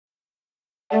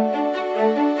This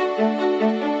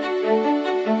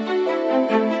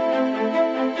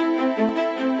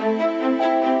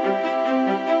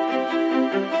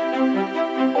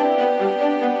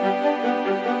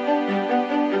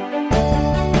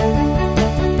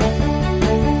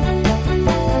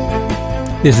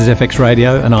is FX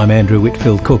Radio and I'm Andrew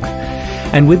Whitfield-Cook.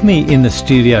 And with me in the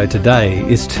studio today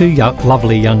is two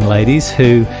lovely young ladies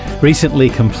who recently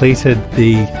completed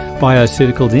the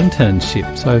BioCeuticals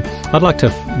internship. So I'd like to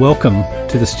welcome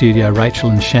to the studio Rachel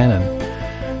and Shannon.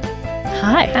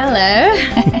 Hi. Hello.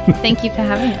 Thank you for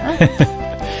having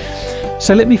us.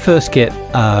 So let me first get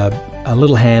a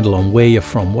little handle on where you're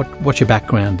from, what your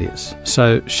background is.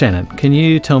 So Shannon, can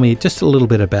you tell me just a little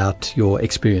bit about your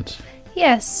experience?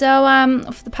 Yes, so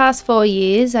for the past 4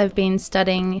 years I've been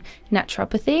studying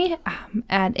naturopathy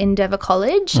at Endeavour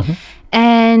College,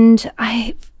 and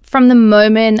from the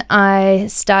moment I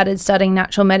started studying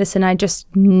natural medicine, I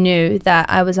just knew that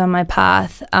I was on my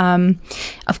path.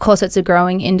 Of course, it's a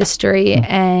growing industry,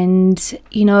 and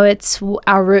it's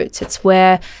our roots. It's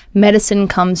where medicine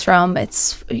comes from.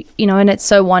 It's and it's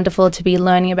so wonderful to be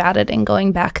learning about it and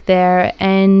going back there.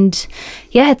 And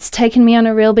yeah, it's taken me on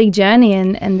a real big journey,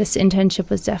 and this internship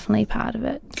was definitely part of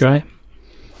it. Great.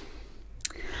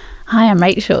 Hi, I'm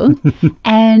Rachel.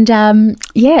 And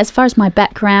as far as my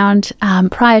background,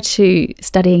 prior to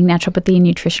studying naturopathy and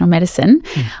nutritional medicine,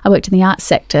 I worked in the arts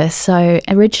sector. So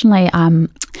originally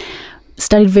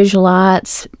studied visual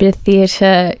arts, bit of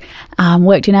theatre,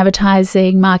 worked in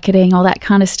advertising, marketing, all that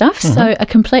kind of stuff. So a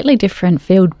completely different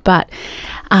field. But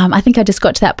I think I just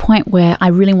got to that point where I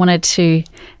really wanted to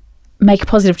make a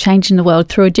positive change in the world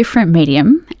through a different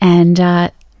medium,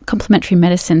 and complementary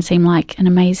medicine seemed like an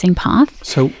amazing path.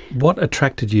 So what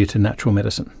attracted you to natural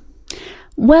medicine?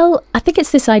 Well, I think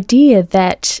it's this idea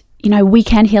that, we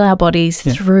can heal our bodies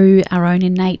through our own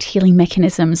innate healing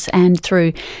mechanisms and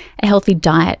through a healthy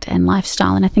diet and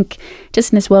lifestyle. And I think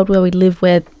just in this world where we live,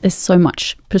 where there's so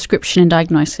much prescription and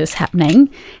diagnosis happening,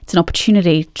 it's an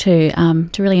opportunity to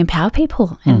really empower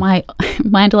people. And my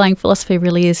underlying philosophy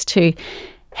really is to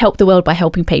help the world by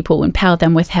helping people, empower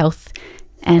them with health,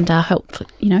 and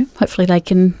hopefully they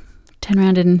can turn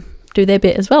around and do their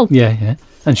bit as well. Yeah.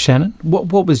 And Shannon,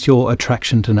 what was your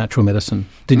attraction to natural medicine?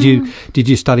 Did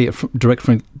you study it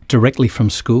directly from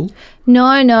school? No.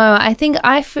 I think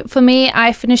for me,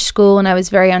 I finished school and I was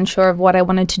very unsure of what I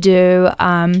wanted to do.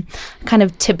 Kind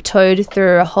of tiptoed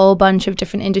through a whole bunch of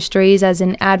different industries, as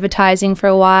in advertising for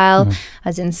a while,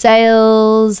 as in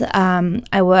sales.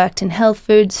 I worked in health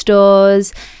food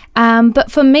stores. But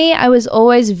for me, I was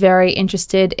always very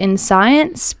interested in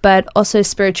science, but also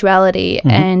spirituality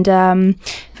and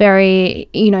very,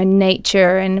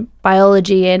 nature and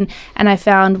biology. And I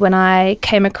found when I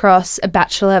came across a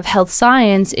Bachelor of Health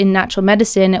Science in natural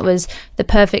medicine, it was the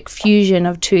perfect fusion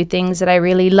of two things that I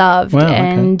really loved. Wow,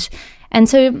 and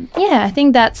so, I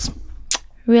think that's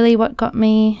really what got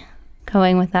me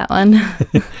going with that one.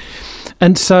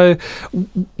 And so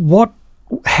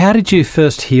how did you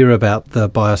first hear about the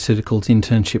BioCeuticals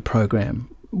internship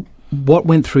program? What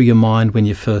went through your mind when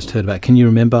you first heard about it? Can you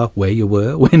remember where you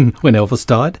were when Elvis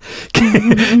died?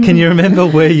 Can you remember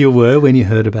where you were when you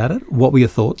heard about it? What were your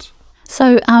thoughts?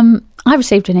 So I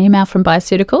received an email from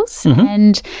BioCeuticals,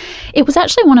 and it was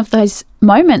actually one of those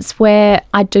moments where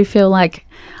I do feel like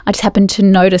I just happened to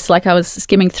notice, like I was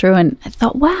skimming through and I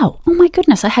thought, wow, oh my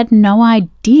goodness, I had no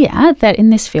idea that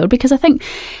in this field, because I think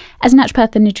as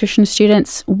naturopath and nutrition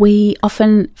students, we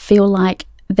often feel like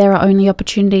there are only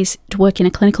opportunities to work in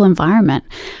a clinical environment,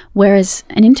 whereas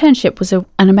an internship was an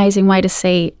amazing way to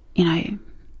see,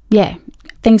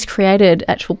 things created,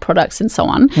 actual products and so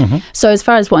on. So as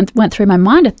far as what went through my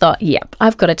mind, I thought, yep,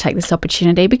 I've got to take this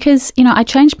opportunity, because, I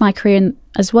changed my career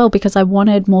as well because I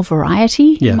wanted more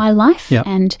variety in my life.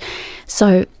 And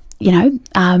so,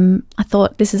 I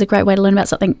thought this is a great way to learn about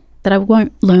something that I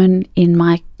won't learn in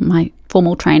my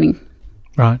formal training.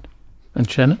 Right. And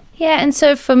Shannon? Yeah, and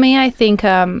so for me, I think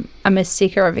I'm a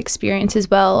seeker of experience as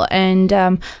well. And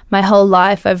my whole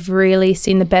life, I've really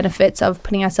seen the benefits of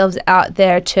putting ourselves out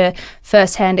there to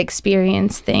firsthand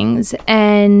experience things.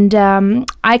 And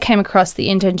I came across the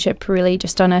internship really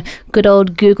just on a good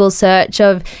old Google search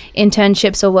of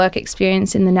internships or work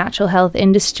experience in the natural health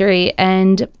industry.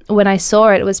 And when I saw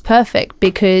it, it was perfect,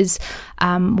 because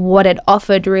what it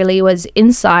offered really was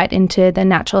insight into the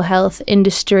natural health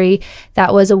industry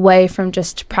that was away from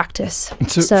just practice.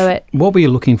 What were you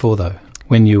looking for, though,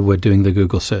 when you were doing the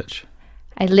Google search?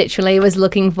 I literally was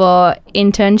looking for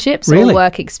internships or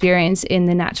work experience in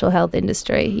the natural health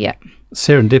industry. Yeah.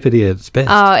 Serendipity at its best.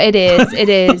 Oh, it is. It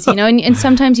is. And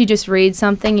sometimes you just read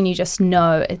something and you just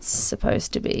know it's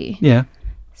supposed to be. Yeah.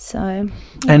 So,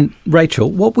 And Rachel,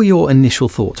 what were your initial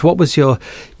thoughts? What was your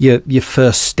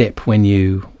first step when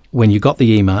you got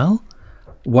the email?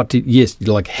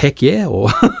 Like heck yeah, or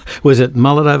was it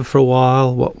mull it over for a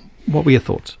while? What were your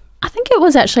thoughts? I think it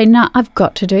was actually, no, I've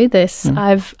got to do this.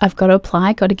 I've got to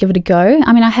apply, got to give it a go.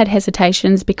 I mean, I had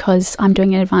hesitations because I'm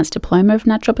doing an advanced diploma of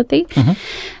naturopathy.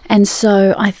 And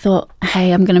so I thought,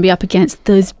 hey, I'm going to be up against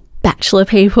those bachelor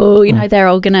people. You know, they're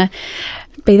all going to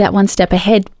be that one step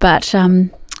ahead. But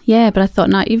but I thought,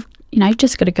 no, you've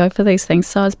just got to go for these things.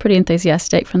 So I was pretty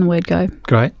enthusiastic from the word go.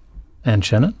 Great. And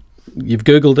Shannon, you've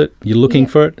Googled it. You're looking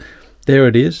for it. There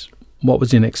it is. What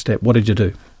was your next step? What did you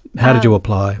do? How did you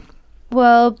apply?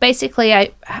 Well, basically,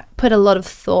 I put a lot of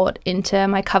thought into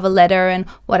my cover letter and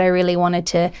what I really wanted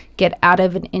to get out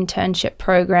of an internship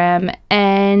program.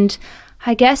 And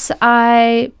I guess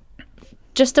I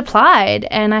just applied,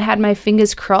 and I had my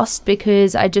fingers crossed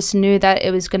because I just knew that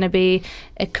it was going to be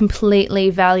a completely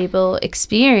valuable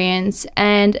experience.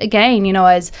 And again,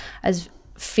 as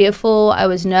fearful, I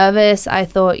was nervous. I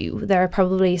thought there are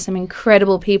probably some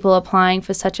incredible people applying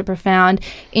for such a profound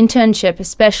internship,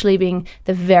 especially being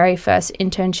the very first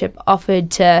internship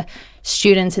offered to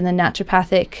students in the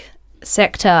naturopathic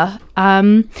sector.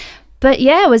 But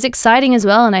yeah, it was exciting as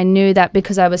well, and I knew that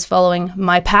because I was following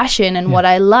my passion and what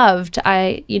I loved,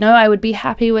 I would be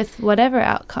happy with whatever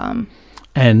outcome.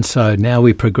 And so now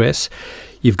we progress.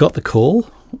 You've got the call.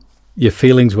 Your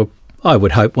feelings were, I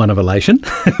would hope, one of elation.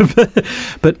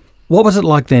 But what was it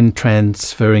like then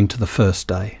transferring to the first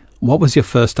day? What was your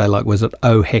first day like? Was it,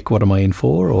 oh, heck, what am I in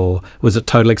for? Or was it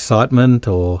total excitement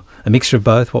or a mixture of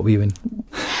both? What were you in?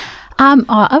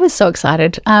 I was so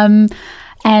excited.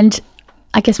 And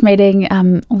I guess meeting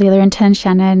all the other interns,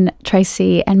 Shannon,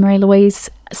 Tracy and Marie-Louise,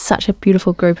 such a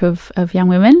beautiful group of young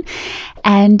women.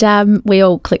 And we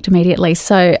all clicked immediately.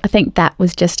 So I think that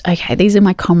was just, okay, these are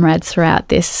my comrades throughout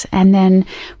this. And then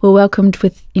we're welcomed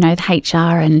with, the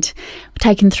HR and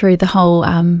taken through the whole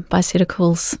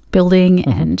BioCeuticals building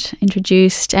and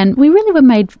introduced. And we really were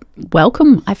made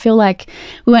welcome. I feel like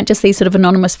we weren't just these sort of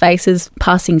anonymous faces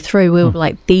passing through. We were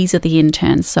like, these are the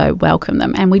interns, so welcome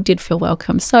them. And we did feel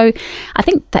welcome. So I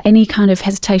think that any kind of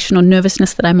hesitation or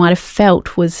nervousness that I might have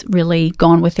felt was really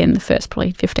gone within the first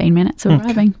probably 15 minutes of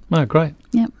arriving. Oh, great.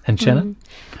 Yeah. And Shannon?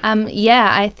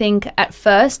 I think at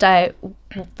first I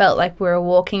felt like we were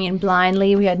walking in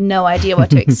blindly. We had no idea what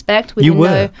to expect. We you didn't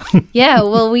were.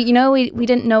 Know, we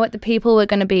didn't know what the people were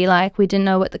going to be like. We didn't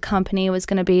know what the company was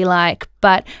going to be like.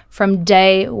 But from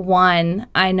day one,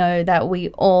 I know that we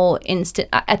all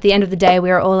at the end of the day, we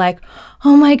were all like,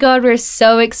 oh my God, we're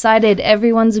so excited.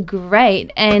 Everyone's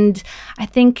great. And I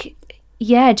think,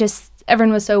 just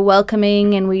everyone was so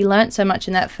welcoming, and we learnt so much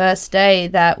in that first day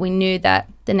that we knew that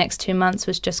the next 2 months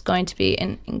was just going to be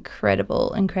an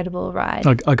incredible, incredible ride.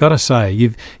 I got to say,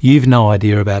 you've no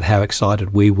idea about how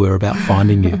excited we were about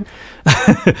finding you.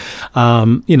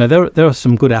 There are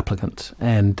some good applicants,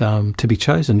 and to be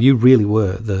chosen, you really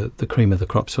were the cream of the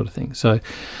crop sort of thing. So,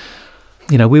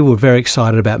 we were very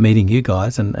excited about meeting you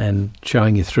guys and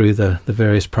showing you through the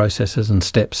various processes and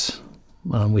steps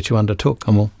which you undertook,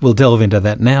 and we'll delve into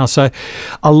that now. So,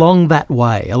 along the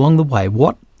way,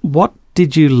 what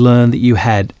did you learn that you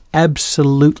had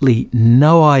absolutely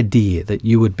no idea that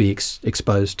you would be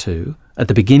exposed to at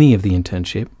the beginning of the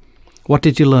internship? What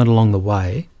did you learn along the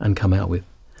way and come out with?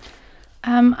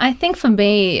 I think for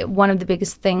me, one of the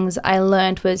biggest things I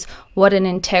learned was what an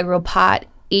integral part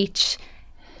each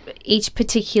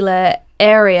particular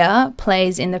area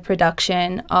plays in the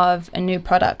production of a new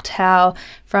product, how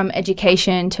from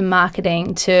education to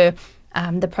marketing to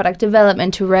the product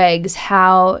development to regs,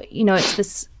 how,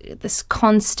 it's this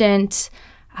constant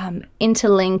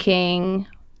interlinking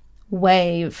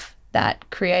wave that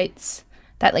creates,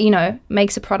 that,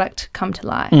 makes a product come to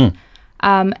life.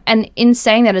 And in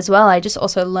saying that as well, I just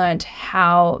also learned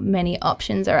how many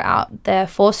options are out there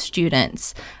for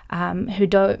students who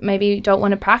don't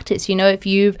want to practice. If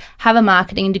you have a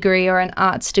marketing degree or an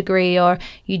arts degree, or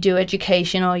you do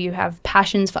education, or you have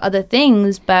passions for other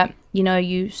things, but,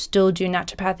 you still do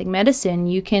naturopathic medicine,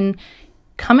 you can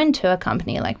come into a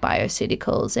company like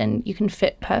BioCeuticals and you can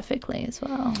fit perfectly as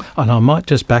well. And I might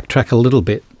just backtrack a little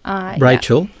bit,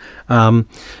 Rachel. Yeah.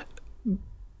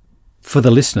 For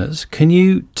the listeners, can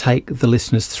you take the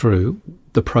listeners through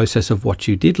the process of what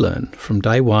you did learn from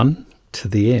day one to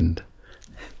the end?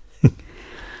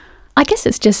 I guess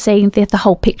it's just seeing the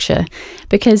whole picture,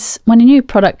 because when a new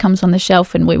product comes on the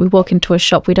shelf and we walk into a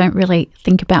shop, we don't really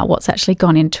think about what's actually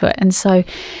gone into it. And so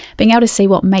being able to see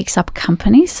what makes up a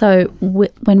company. So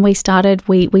when we started,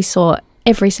 we saw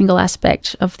every single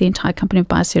aspect of the entire company of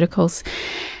BioCeuticals.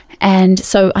 And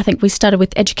so I think we started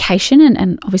with education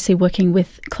and obviously working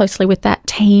closely with that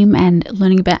team and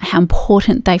learning about how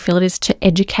important they feel it is to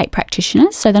educate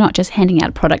practitioners. So they're not just handing out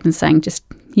a product and saying, just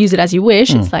use it as you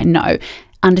wish. It's like, no,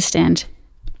 understand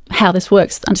how this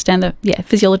works, understand the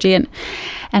physiology and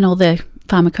all the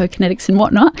pharmacokinetics and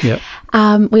whatnot. Yep.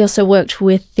 We also worked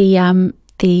with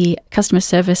the customer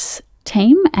service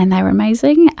team, and they were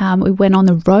amazing. We went on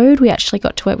the road. We actually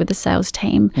got to work with the sales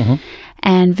team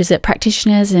and visit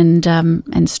practitioners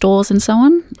and stores and so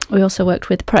on. We also worked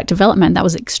with product development. That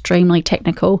was extremely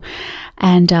technical,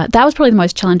 and that was probably the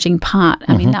most challenging part.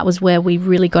 I mean, that was where we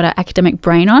really got our academic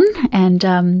brain on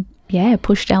and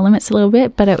pushed our limits a little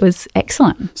bit, but it was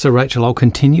excellent. So, Rachel, I'll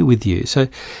continue with you. So,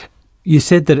 you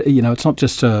said that, it's not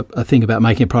just a thing about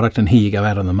making a product and here you go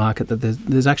out on the market, that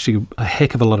there's actually a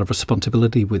heck of a lot of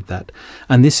responsibility with that.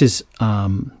 And this is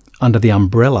under the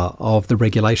umbrella of the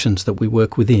regulations that we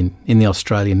work within in the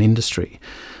Australian industry,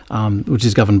 which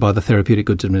is governed by the Therapeutic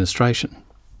Goods Administration.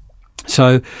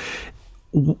 So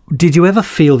did you ever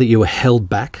feel that you were held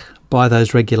back by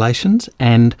those regulations?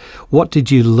 And what did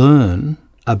you learn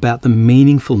about the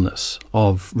meaningfulness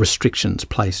of restrictions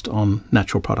placed on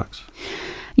natural products?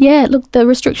 Yeah, look, the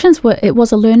restrictions it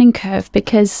was a learning curve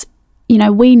because,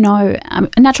 we know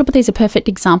naturopathy is a perfect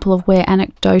example of where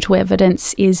anecdotal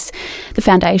evidence is the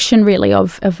foundation really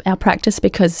of our practice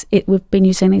because we've been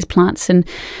using these plants and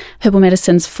herbal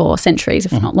medicines for centuries,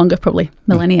 if not longer, probably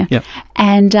millennia. Yep.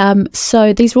 And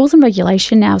so these rules and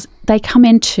regulation now, they come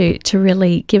in to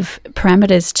really give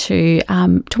parameters to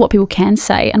what people can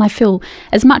say. And I feel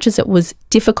as much as it was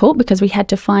difficult because we had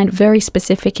to find very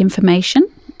specific information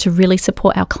to really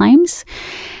support our claims.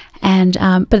 And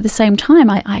but at the same time,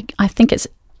 I think it's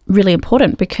really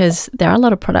important because there are a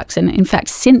lot of products. And in fact,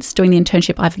 since doing the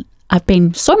internship, I've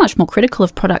been so much more critical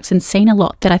of products and seen a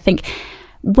lot that I think,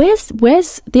 where's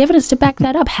the evidence to back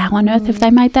that up? How on earth have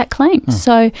they made that claim?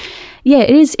 So, yeah,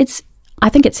 it is. I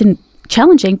think it's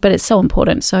challenging, but it's so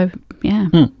important. So, yeah.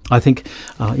 I think,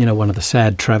 one of the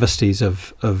sad travesties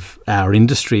of our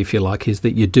industry, if you like, is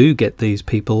that you do get these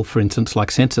people, for instance, like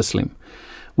SensorSlim,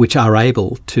 which are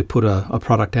able to put a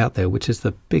product out there, which is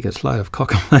the biggest load of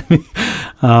cockamamie.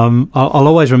 I'll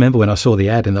always remember when I saw the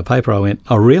ad in the paper, I went,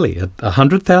 oh, really?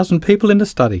 100,000 people in the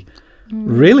study?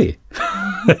 Really?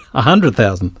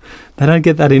 100,000? They don't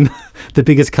get that in the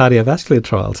biggest cardiovascular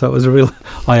trial. So it was a real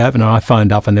eye-opener. I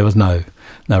phoned up and there was no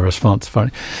response.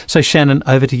 So, Shannon,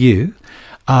 over to you.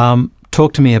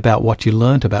 Talk to me about what you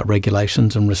learnt about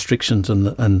regulations and restrictions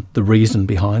and the reason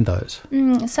behind those.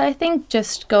 So I think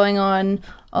just going on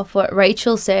off what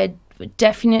Rachel said,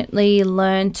 definitely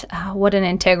learnt what an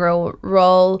integral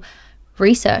role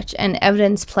research and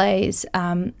evidence plays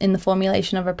in the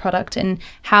formulation of a product and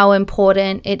how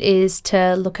important it is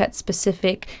to look at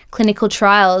specific clinical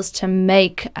trials to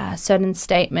make certain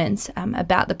statements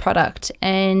about the product.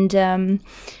 And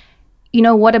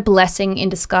what a blessing in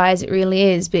disguise it really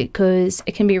is because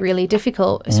it can be really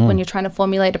difficult when you're trying to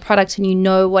formulate a product and you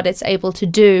know what it's able to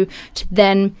do to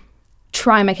then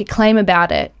try and make a claim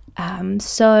about it. I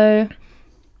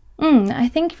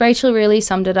think Rachel really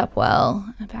summed it up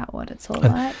well about what it's all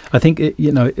like. I think,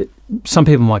 some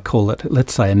people might call it,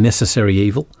 let's say, a necessary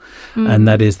evil, and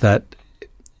that is that,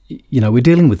 we're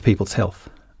dealing with people's health.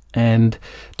 And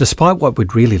despite what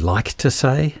we'd really like to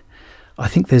say, I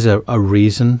think there's a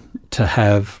reason to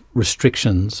have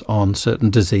restrictions on certain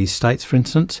disease states, for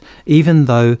instance, even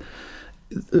though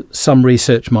some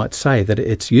research might say that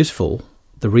it's useful.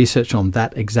 The research on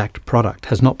that exact product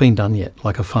has not been done yet,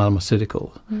 like a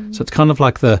pharmaceutical. So it's kind of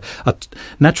like the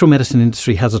natural medicine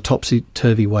industry has a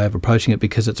topsy-turvy way of approaching it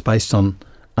because it's based on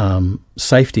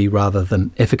safety rather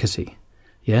than efficacy.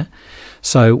 Yeah.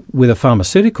 So with a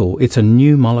pharmaceutical, it's a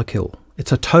new molecule.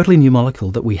 It's a totally new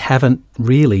molecule that we haven't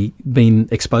really been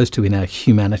exposed to in our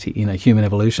humanity, in our human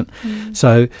evolution.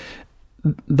 So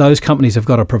those companies have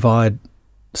got to provide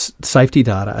safety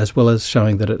data as well as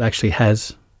showing that it actually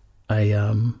has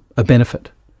a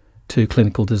benefit to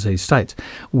clinical disease states.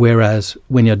 Whereas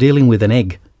when you're dealing with an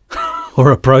egg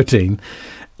or a protein,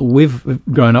 we've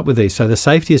grown up with these. So the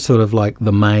safety is sort of like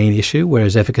the main issue,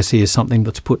 whereas efficacy is something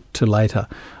that's put to later.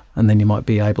 And then you might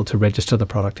be able to register the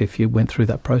product if you went through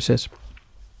that process.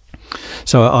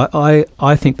 So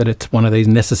I think that it's one of these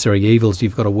necessary evils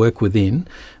you've got to work within.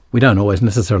 We don't always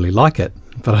necessarily like it,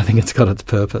 but I think it's got its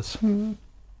purpose.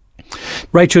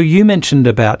 Rachel, you mentioned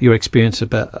about your experience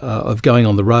of going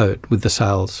on the road with the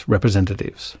sales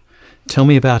representatives. Tell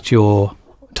me about your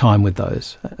time with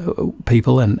those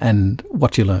people and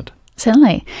what you learnt.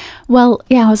 Certainly. Well,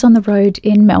 yeah, I was on the road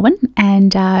in Melbourne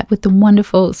and with the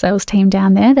wonderful sales team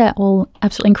down there. They're all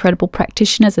absolutely incredible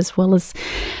practitioners as well as,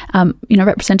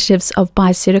 representatives of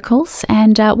BioCeuticals.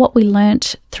 And what we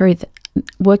learnt through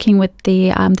working with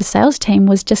the sales team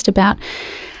was just about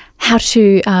how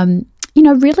to,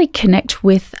 really connect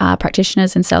with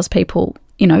practitioners and salespeople,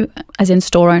 as in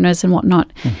store owners and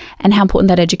whatnot, and how important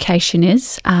that education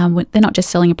is. They're not just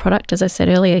selling a product, as I said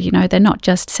earlier, they're not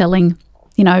just selling,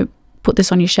 put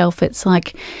this on your shelf. It's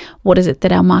like, what is it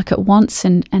that our market wants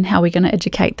and how we're going to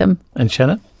educate them. And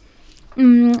Shannon?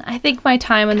 I think my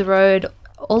time on the road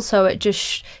also, it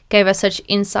just gave us such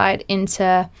insight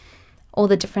into all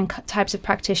the different types of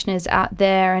practitioners out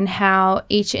there and how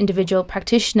each individual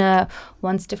practitioner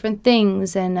wants different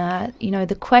things and,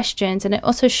 the questions. And it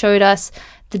also showed us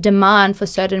the demand for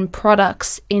certain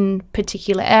products in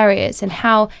particular areas and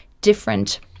how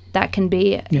different that can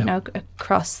be,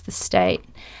 across the state.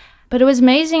 But it was an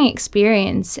amazing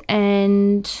experience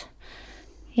and,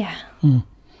 yeah.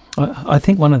 I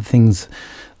think one of the things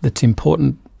that's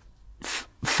important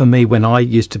for me when I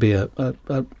used to be a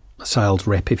sales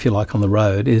rep, if you like, on the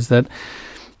road, is that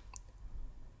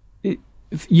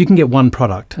you can get one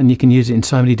product and you can use it in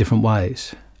so many different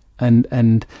ways.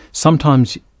 And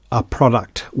sometimes a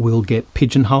product will get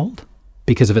pigeonholed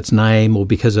because of its name or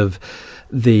because of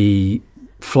the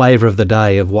flavour of the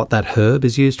day of what that herb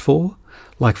is used for.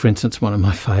 Like, for instance, one of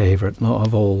my favourite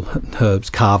of all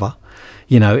herbs, carver,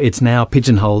 it's now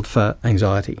pigeonholed for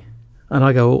anxiety. And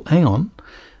I go, well, hang on,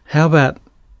 how about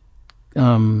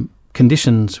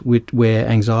conditions where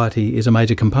anxiety is a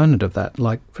major component of that,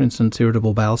 like, for instance,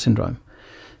 irritable bowel syndrome,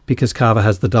 because carver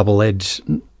has the double-edged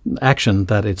action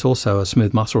that it's also a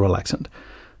smooth muscle relaxant.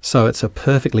 So it's a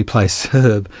perfectly placed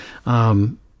herb.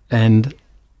 And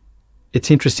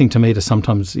it's interesting to me to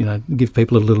sometimes, give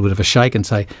people a little bit of a shake and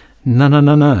say,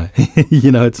 no.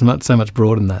 It's not so much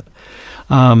broader than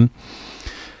that.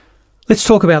 Let's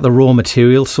talk about the raw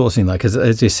material sourcing, though, because,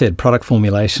 as you said, product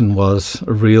formulation was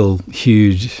a real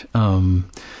huge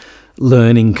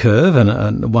learning curve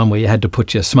and one where you had to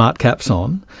put your smart caps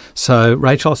on. So,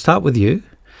 Rachel, I'll start with you.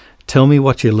 Tell me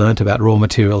what you learnt about raw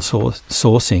material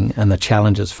sourcing and the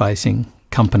challenges facing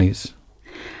companies.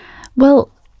 Well,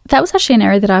 that was actually an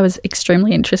area that I was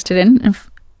extremely interested in. And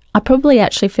I probably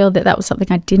actually feel that was something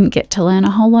I didn't get to learn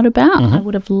a whole lot about. I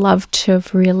would have loved to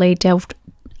have delved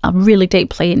really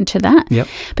deeply into that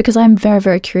because I'm very,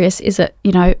 very curious. Is it,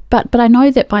 but I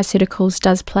know that BioCeuticals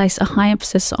does place a high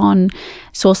emphasis on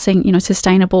sourcing,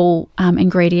 sustainable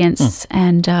ingredients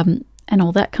and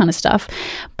all that kind of stuff.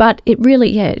 But it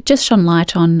really, just shone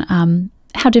light on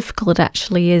how difficult it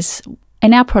actually is.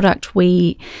 In our product,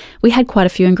 we had quite a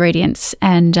few ingredients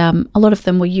and a lot of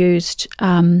them were used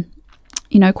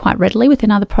quite readily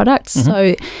within other products.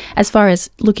 So as far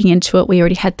as looking into it, we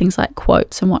already had things like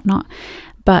quotes and whatnot.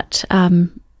 But,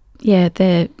 it's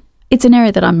an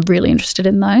area that I'm really interested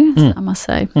in, though, I must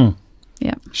say.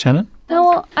 Yeah. Shannon?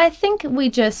 Well, I think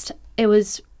it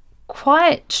was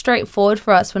quite straightforward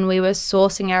for us when we were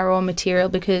sourcing our raw material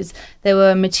because there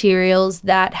were materials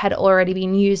that had already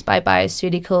been used by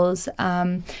BioCeuticals.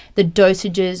 The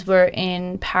dosages were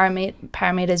in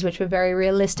parameters which were very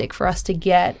realistic for us to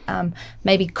get.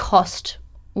 Maybe cost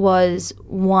was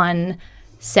one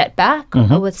setback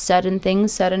with certain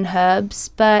things, certain herbs.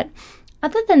 But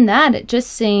other than that, it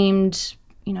just seemed,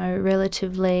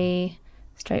 relatively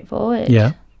straightforward.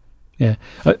 Yeah.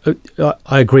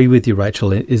 I agree with you,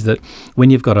 Rachel, is that when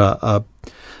you've got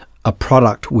a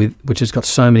product which has got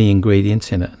so many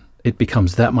ingredients in it, it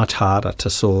becomes that much harder to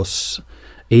source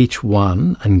each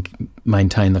one and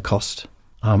maintain the cost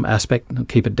aspect,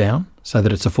 keep it down so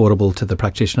that it's affordable to the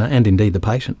practitioner and indeed the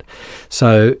patient.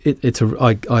 So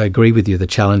I agree with you, the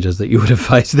challenges that you would have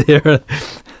faced there.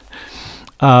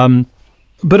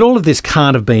 But all of this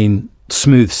can't have been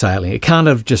smooth sailing. It can't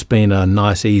have just been a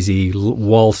nice, easy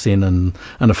waltz in and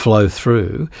a flow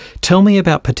through. Tell me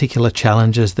about particular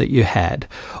challenges that you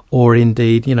or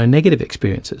indeed, negative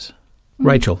experiences.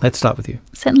 Rachel, let's start with you.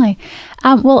 Certainly.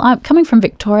 Well, coming from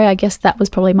Victoria, I guess that was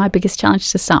probably my biggest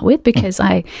challenge to start with because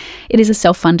it is a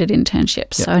self-funded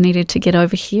internship. So I needed to get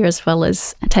over here as well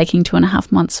as taking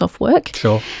 2.5 months off work.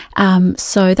 Sure.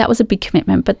 So that was a big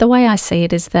commitment. But the way I see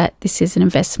it is that this is an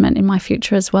investment in my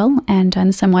future as well. And in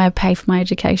the same way I pay for my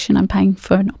education, I'm paying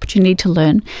for an opportunity to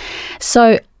learn.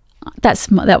 So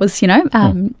that was,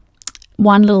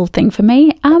 one little thing for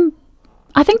me.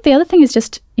 I think the other thing is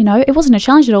just, it wasn't a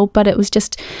challenge at all, but it was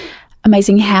just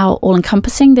amazing how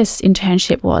all-encompassing this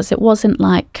internship was. It wasn't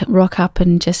like rock up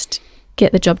and just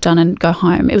get the job done and go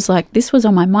home. It was like this was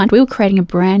on my mind. We were creating a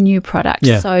brand new product.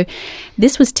 Yeah. So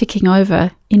this was ticking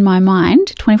over in my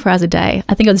mind 24 hours a day.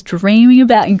 I think I was dreaming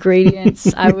about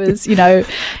ingredients. I was,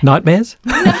 Nightmares?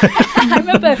 I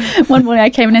remember one morning I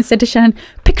came in and said to Shannon,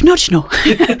 "Picnocchio."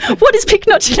 What is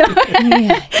picnocchio?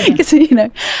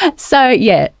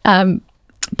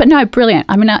 But no, brilliant.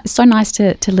 I mean, it's so nice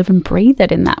to live and breathe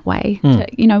it in that way.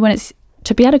 When it's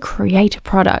to be able to create a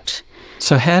product.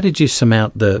 So how did you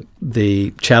surmount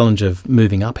the challenge of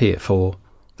moving up here for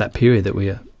that period that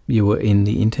you were in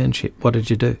the internship? What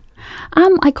did you do?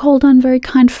 I called on very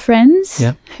kind friends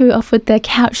who offered their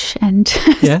couch and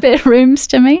spare rooms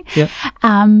to me. Yeah.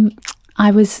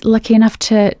 I was lucky enough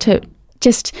to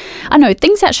just, I know,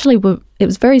 things actually it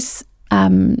was very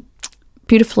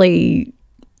beautifully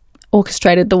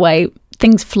orchestrated the way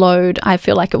things flowed. I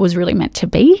feel like it was really meant to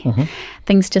be. Mm-hmm.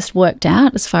 Things just worked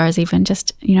out as far as even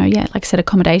just, like I said,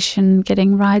 accommodation,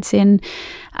 getting rides in.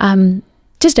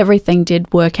 Just everything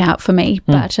did work out for me.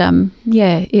 But,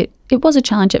 it was a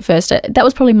challenge at first. That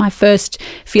was probably my first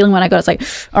feeling when I got it. It's like,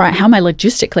 all right, how am I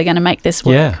logistically going to make this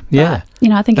work? Yeah.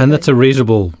 But, I think... And that's a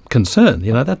reasonable concern.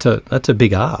 That's a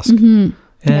big ask. Mm-hmm.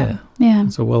 Yeah.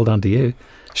 So well done to you.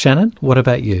 Shannon, what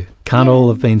about you? Can't all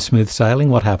have been smooth sailing?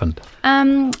 What happened?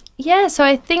 So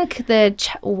I think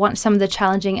some of the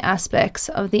challenging aspects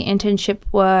of the internship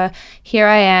were, here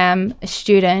I am, a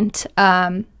student,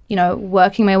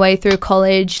 working my way through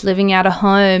college, living out of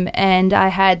home, and I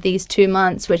had these 2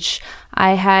 months which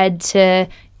I had to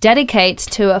dedicate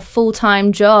to a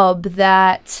full-time job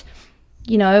that,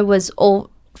 was all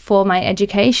for my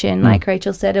education. Like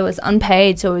Rachel said, it was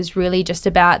unpaid, so it was really just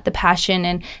about the passion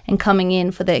and coming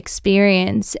in for the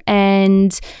experience.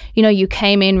 And you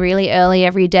came in really early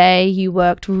every day. You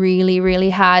worked really, really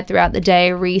hard throughout the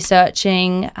day,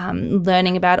 researching,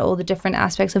 learning about all the different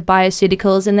aspects of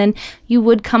BioCeuticals, and then you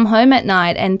would come home at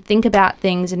night and think about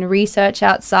things and research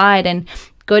outside and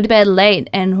go to bed late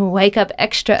and wake up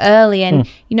extra early, and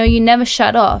you never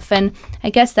shut off. And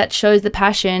I guess that shows the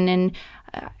passion. And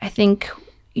I think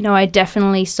I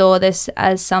definitely saw this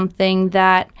as something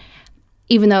that,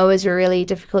 even though it was a really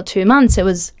difficult 2 months, it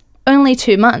was only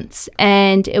 2 months,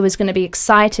 and it was going to be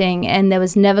exciting, and there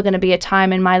was never going to be a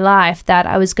time in my life that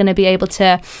I was going to be able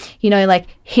to,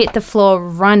 hit the floor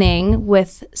running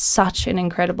with such an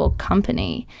incredible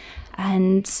company.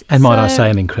 And might I say,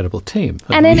 an incredible team.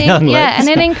 And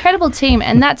an incredible team.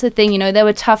 And that's the thing, there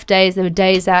were tough days. There were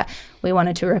days that we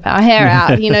wanted to rip our hair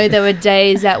out. There were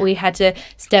days that we had to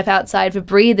step outside for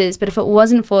breathers. But if it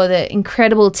wasn't for the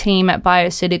incredible team at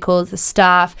BioCeuticals, the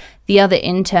staff, the other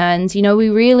interns, we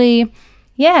really...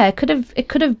 it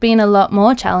could have been a lot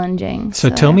more challenging. So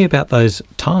tell me about those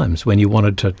times when you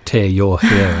wanted to tear your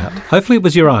hair out. Hopefully it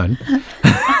was your own,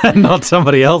 not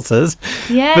somebody else's.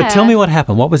 Yeah. But tell me what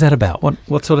happened. What was that about?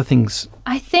 What sort of things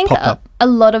I think popped up? A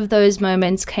lot of those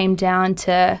moments came down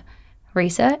to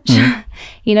research,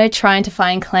 trying to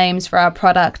find claims for our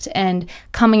product and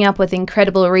coming up with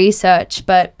incredible research.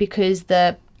 But because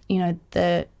the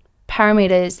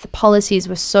parameters, the policies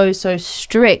were so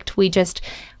strict, we just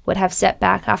would have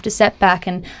setback after setback.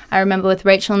 And I remember with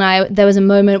Rachel and I, there was a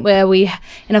moment where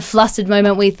in a flustered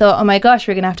moment, we thought, oh my gosh,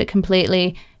 we're going to have to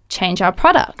completely change our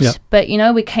product. Yep. But,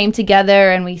 we came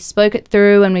together and we spoke it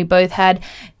through, and we both had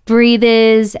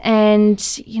breathers and,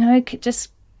 just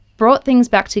brought things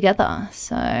back together.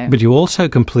 So, but you also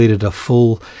completed a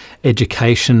full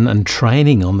education and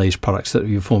training on these products that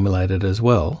you formulated as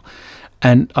well.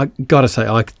 And I got to say,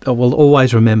 I will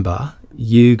always remember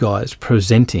you guys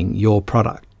presenting your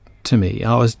product to me.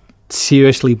 I was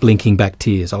seriously blinking back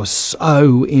tears. I was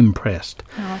so impressed.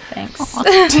 Oh, thanks.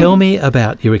 Tell me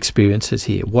about your experiences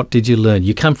here. What did you learn?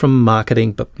 You come from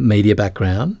marketing but media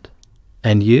background,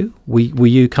 and were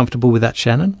you comfortable with that,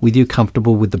 Shannon? Were you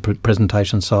comfortable with the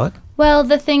presentation side? Well,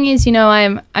 the thing is,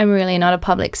 I'm really not a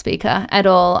public speaker at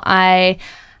all. I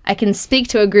can speak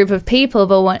to a group of people,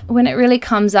 but when it really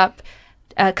comes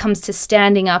to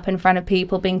standing up in front of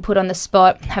people, being put on the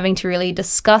spot, having to really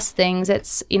discuss things,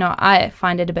 it's, I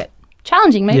find it a bit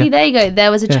challenging. Maybe there you go. There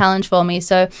was a challenge for me.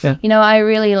 So, I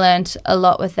really learned a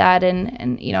lot with that,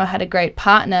 and I had a great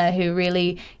partner who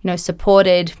really,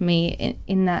 supported me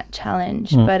in that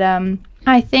challenge. But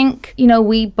I think,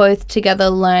 we both together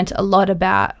learned a lot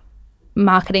about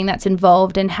marketing that's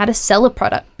involved and how to sell a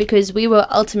product, because we were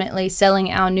ultimately selling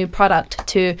our new product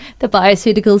to the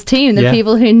BioCeuticals team, the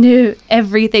people who knew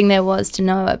everything there was to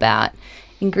know about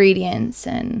ingredients.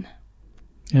 And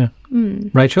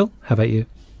Rachel, how about you?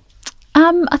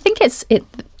 I think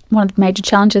one of the major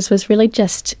challenges was really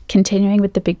just continuing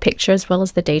with the big picture as well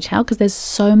as the detail, because there's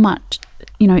so much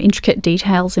intricate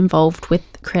details involved with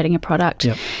creating a product.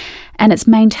 And it's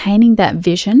maintaining that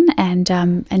vision and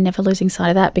never losing sight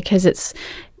of that, because it's,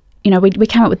 we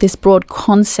came up with this broad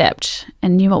concept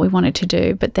and knew what we wanted to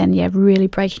do, but then, really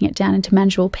breaking it down into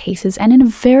manageable pieces and in a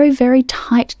very, very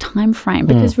tight time frame,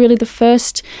 because really the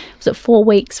first, 4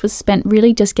 weeks was spent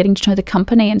really just getting to know the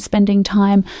company and spending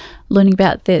time learning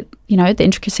about the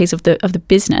intricacies of the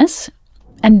business.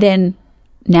 And then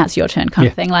now it's your turn kind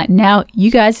of thing. Like, now you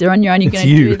guys are on your own, you're going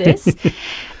to do this.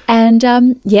 And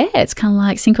it's kind of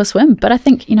like sink or swim. But I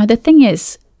think, the thing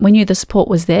is, we knew the support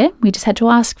was there. We just had to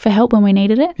ask for help when we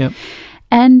needed it. Yep.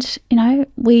 And,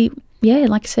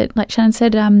 like I said, like Shannon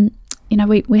said,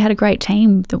 we had a great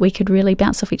team that we could really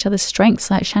bounce off each other's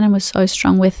strengths. Like, Shannon was so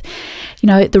strong with,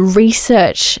 the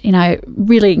research,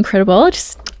 really incredible. I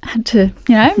just had to,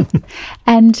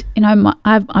 and,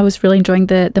 I was really enjoying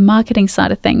the marketing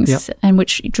side of things, and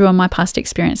which drew on my past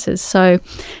experiences. So,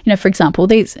 for example,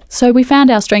 so we found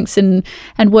our strengths and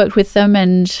worked with them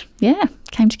and,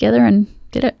 came together and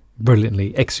did it.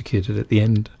 Brilliantly executed at the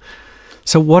end.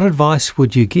 So what advice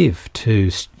would you give to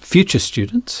future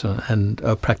students and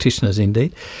practitioners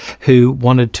indeed who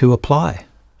wanted to apply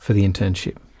for the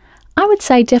internship? I would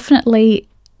say definitely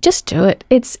just do it.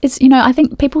 It's I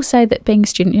think people say that being a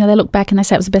student, they look back and they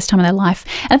say it was the best time of their life.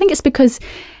 And I think it's because,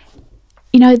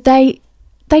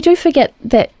 they do forget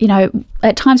that,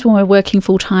 at times when we're working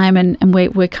full time and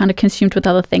we're kind of consumed with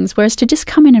other things, whereas to just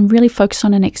come in and really focus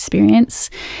on an experience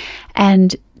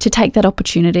and to take that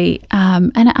opportunity.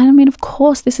 And I mean, of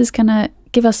course, this is going to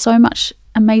give us so much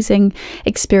amazing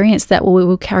experience that we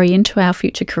will carry into our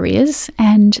future careers.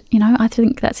 And, I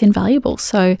think that's invaluable.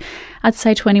 So I'd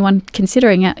say to anyone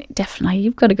considering it, definitely,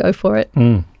 you've got to go for it.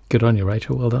 Good on you,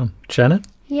 Rachel. Well done. Shannon?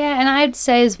 Yeah, and I'd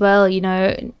say as well,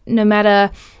 no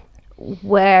matter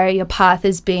where your path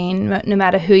has been, no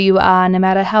matter who you are, no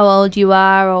matter how old you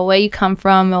are or where you come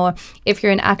from, or if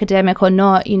you're an academic or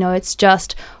not, it's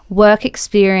just work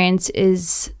experience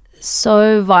is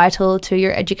so vital to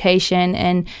your education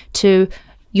and to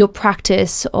your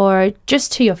practice or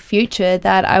just to your future,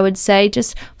 that I would say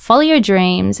just follow your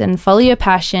dreams and follow your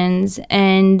passions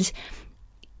and,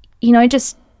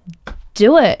 just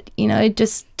do it.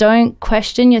 Just don't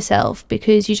question yourself,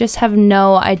 because you just have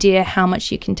no idea how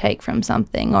much you can take from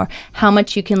something or how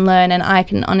much you can learn. And I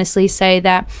can honestly say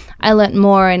that I learnt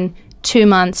more in 2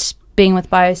 months being with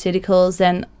BioCeuticals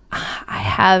than I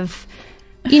have,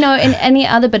 in any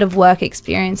other bit of work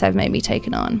experience I've maybe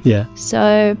taken on. Yeah.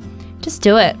 So just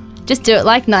do it. Just do it,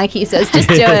 like Nike says, just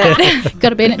do it. Got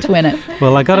to be in it to win it.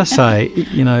 Well, I got to say,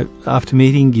 after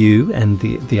meeting you and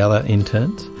the other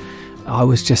interns, I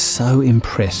was just so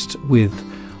impressed with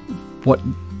what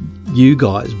you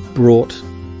guys brought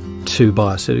to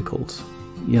BioCeuticals,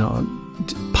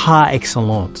 par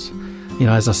excellence.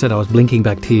 As I said, I was blinking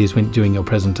back tears during your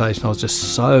presentation. I was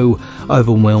just so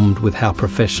overwhelmed with how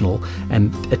professional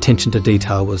and attention to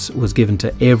detail was given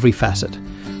to every facet,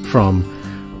 from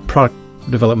product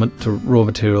development to raw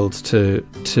materials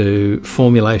to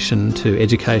formulation to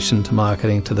education to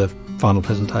marketing to the final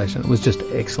presentation. It was just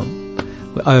excellent.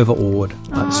 We're overawed.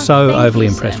 So overly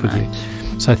impressed with you.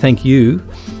 So thank you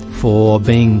for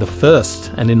being the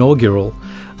first and inaugural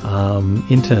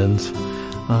interns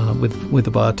with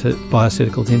the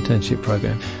BioCeuticals internship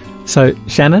program. So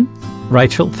Shannon,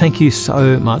 Rachel, thank you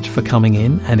so much for coming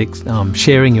in and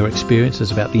sharing your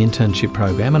experiences about the internship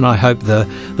program. And I hope the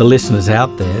listeners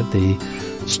out there,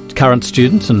 the current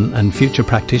students and future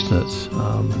practitioners,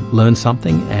 learn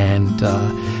something, and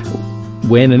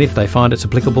when and if they find it's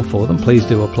applicable for them, please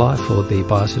do apply for the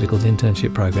BioCeuticals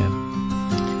internship program.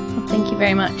 Well, thank you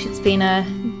very much. It's been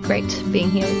great being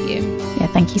here with you. Yeah,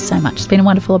 thank you so much. It's been a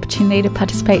wonderful opportunity to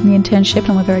participate in the internship,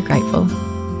 and we're very grateful.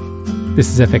 This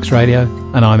is FX Radio,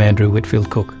 and I'm Andrew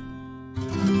Whitfield-Cook.